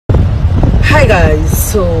Hi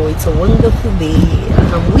guys, so it's a wonderful day and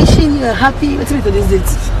I'm wishing you a happy, what's me to this date?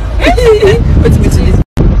 What's me to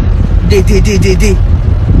this day?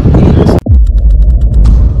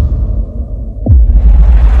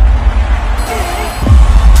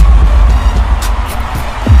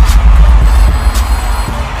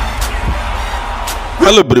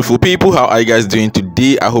 Hello beautiful people, how are you guys doing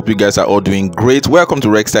today? I hope you guys are all doing great. Welcome to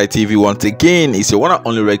Rexstyle TV once again. It's your one and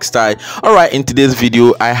only Rexstyle. Alright, in today's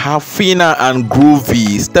video I have Phyna and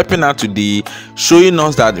Groovy stepping out today, showing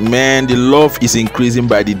us that man, the love is increasing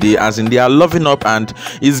by the day, as in they are loving up and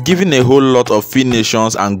is giving a whole lot of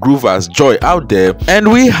Phynations and Groovers joy out there.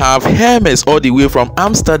 And we have Hermes all the way from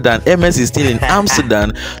Amsterdam. Hermes is still in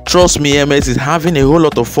Amsterdam. Trust me, Hermes is having a whole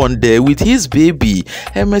lot of fun there with his baby.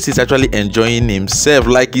 Hermes is actually enjoying himself,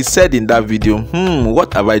 like he said in that video.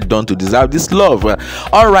 What have I done to deserve this love?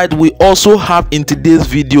 All right, we also have in today's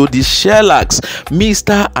video the Sheggz,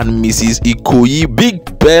 Mr. and Mrs. Ikoyi,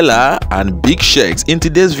 Big Bella and Big Sheggz in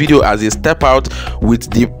today's video as they step out with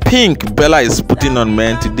the pink Bella is putting on.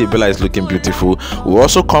 Man, today Bella is looking beautiful. We'll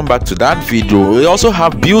also come back to that video. We also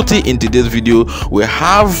have Beauty in today's video. We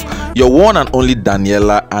have your one and only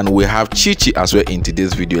Daniela, and we have Chichi as well in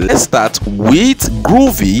today's video. Let's start with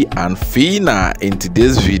Groovy and Phyna in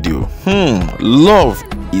today's video. Love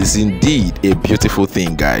is indeed a beautiful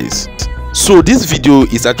thing, guys. So this video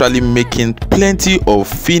is actually making plenty of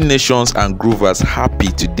Phynations and Groovers happy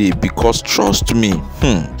today, because trust me,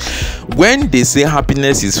 when they say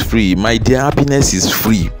happiness is free, my dear, happiness is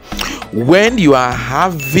free. When you are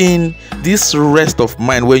having this rest of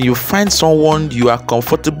mind, when you find someone you are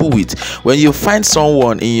comfortable with, when you find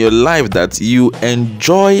someone in your life that you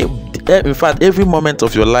enjoy, in fact every moment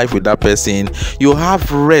of your life with that person, you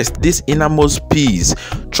have rest, this innermost peace,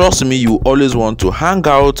 trust me, you always want to hang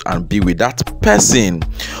out and be with that person.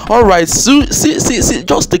 All right, so see,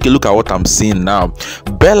 just take a look at what I'm seeing now.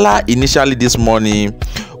 Bella initially this morning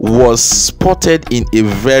was spotted in a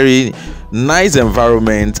very nice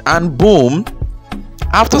environment, and boom,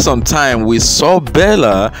 after some time we saw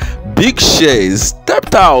Bella, Big Sheggz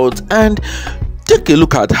stepped out, and take a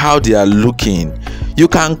look at how they are looking. You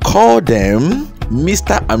can call them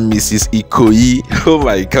Mr. and Mrs. Ikoyi. Oh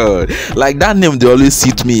my god, like that name, they always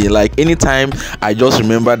suit me. Like anytime I just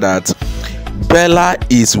remember that Bella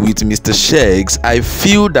is with Mr. Sheggz, I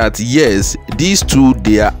feel that yes, these two,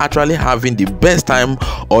 they are actually having the best time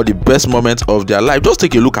or the best moment of their life. Just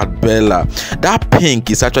take a look at Bella. That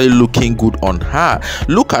pink is actually looking good on her.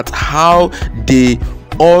 Look at how they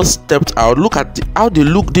all stepped out. Look at how they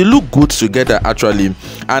look good together actually,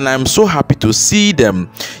 and I'm so happy to see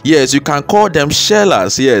them. Yes, you can call them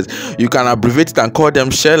Sheggz. Yes, you can abbreviate it and call them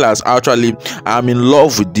Sheggz. Actually, I'm in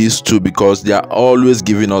love with these two because they are always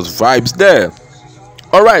giving us vibes there.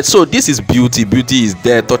 All right, so this is Beauty. Beauty is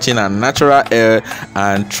there touching her natural hair,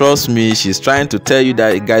 and trust me, she's trying to tell you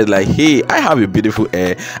that, guys, like, hey, I have a beautiful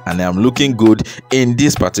hair and I'm looking good in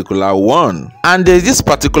this particular one. And there's this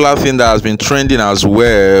particular thing that has been trending as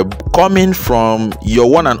well, coming from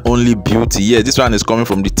your one and only Beauty. Yeah, this one is coming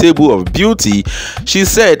from the table of Beauty. She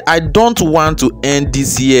said, I don't want to end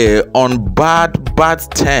this year on bad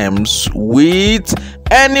terms with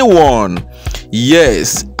anyone.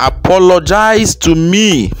 Yes, apologize to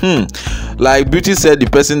me. Like Beauty said, the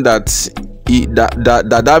person that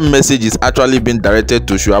that message is actually being directed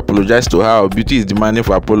to should apologize to her. Beauty is demanding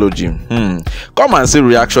for apology. Come and see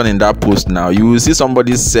reaction in that post now. You will see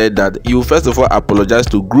somebody said that you first of all apologize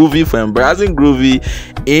to Groovy for embarrassing Groovy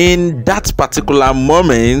in that particular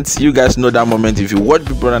moment. You guys know that moment. If you watch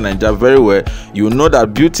bbnaija Naija very well, you know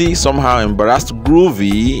that Beauty somehow embarrassed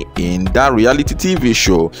Groovy in that reality TV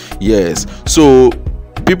show. Yes, so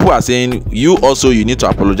people are saying you need to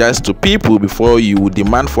apologize to people before you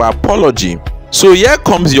demand for apology. So here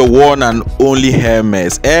comes your one and only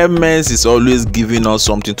Hermes. Hermes is always giving us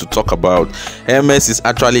something to talk about. Hermes is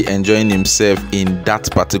actually enjoying himself in that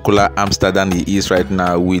particular Amsterdam he is right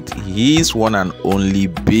now with his one and only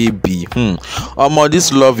baby.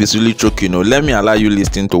 This love is really choking. Let me allow you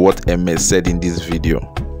listen to what Hermes said in this video.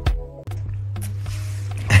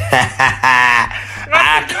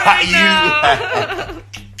 I caught you.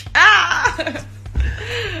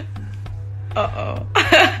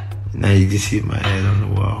 Now you can see my head on the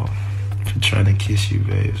wall for trying to kiss you,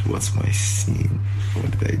 babes. What's my sin? What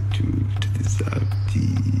did I do to deserve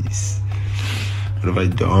these? What have I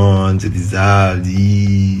done to deserve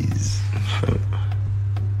these?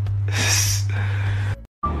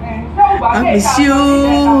 I miss you,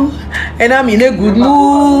 and I'm in a good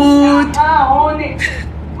mood.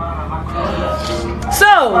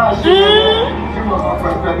 So,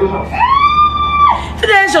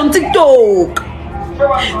 today on TikTok.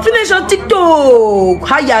 Finish on TikTok.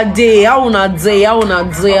 How ya day? How una day? How una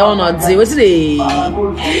day? How una day? What's they?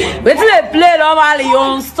 What's they play normally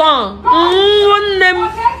on stand? One them.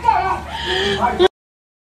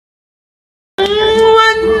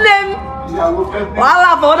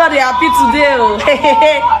 Voila, for they happy today.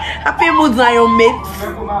 Happy mood is your mate.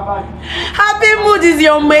 Happy mood is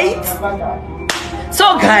your mate.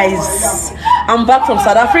 So guys, I'm back from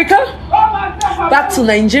South Africa, back to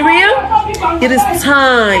Nigeria. It is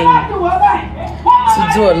time to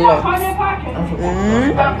do a lot.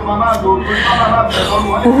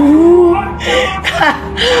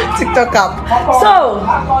 TikTok app. So,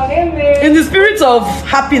 in the spirit of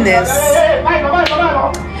happiness,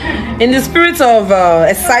 in the spirit of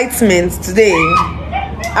excitement today,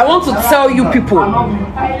 I want to tell you people,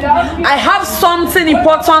 I have something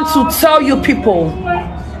important to tell you people.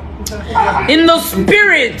 In the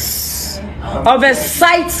spirit of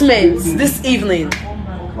excitement this evening,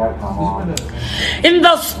 in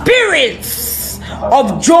the spirit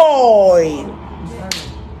of joy,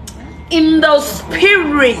 in the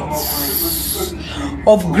spirit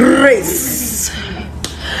of grace,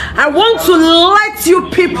 I want to let you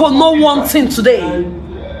people know one thing today.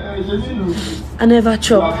 I never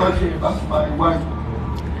chop.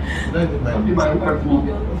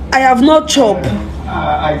 I have not chopped.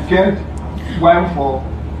 I get wine for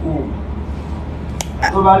who?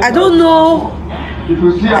 I don't know.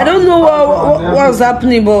 I don't know what was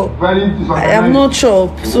happening, but I have not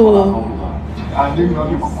chopped. So I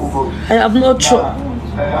have not chopped.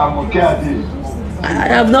 I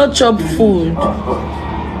have not chopped food.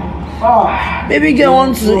 Maybe girl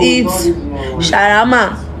want to eat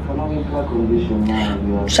shawarma.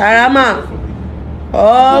 Shawarma.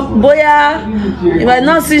 Oh, boya. If I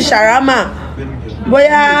not see shawarma,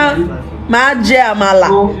 boya, ma jẹ àmàlà.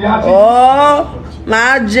 Oh,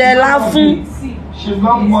 ma jẹ láfún.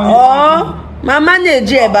 Oh, ma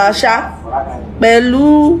manage ẹ̀bà ṣá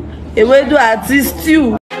pẹ̀lú ewédú àti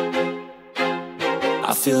stew.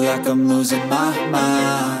 I feel like I'm losing my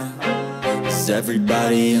mind. Is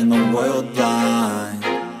everybody in the world blind?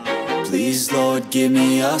 Please, Lord, give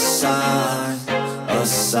me a sign, a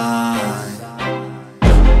sign.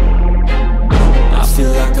 I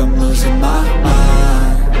feel like I'm losing my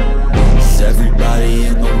mind. Is everybody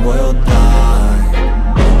in the world blind?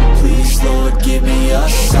 Please, Lord, give me a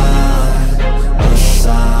sign, a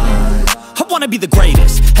sign. I wanna be the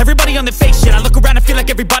greatest. Everybody on the fake shit. I look around and feel like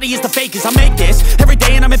everybody is the fakest. I make this every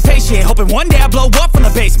day and I'm impatient, hoping one day I blow up from the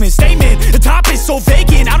basement. Statement, the top is so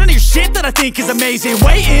vacant. I don't hear shit that I think is amazing.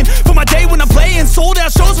 Waiting for my day when I'm playing sold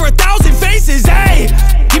out shows for 1,000 faces. Hey,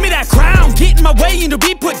 give me that crown, get in my way and to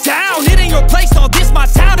be put down. It ain't your place, all this my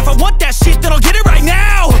town. If I want that shit, then I'll get it right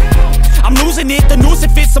now. I'm losing it, the noose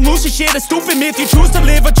it fits. I'm losing shit, a stupid myth. You choose to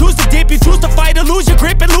live or choose to dip. You choose to fight or lose your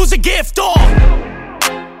grip and lose a gift. Oh,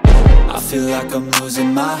 I feel like I'm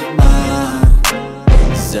losing my mind.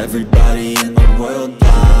 Is everybody in the world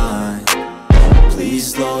blind?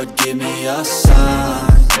 Please, Lord, give me a sign,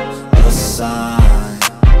 a sign.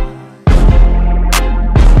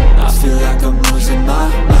 I feel like I'm losing my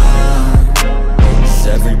mind. Is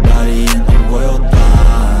everybody in the world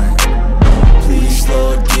blind? Please,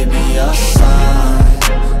 Lord, give me a sign,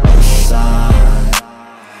 a sign.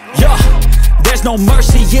 yeah. There's no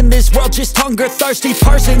mercy in this world, just hunger-thirsty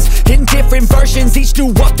persons in different versions. Each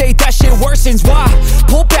new update, that shit worsens. Why?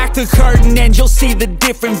 Pull back the curtain and you'll see the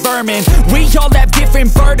different vermin. We all have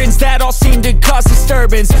different burdens that all seem to cause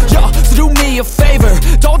disturbance. Yo, so do me a favor,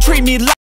 don't treat me like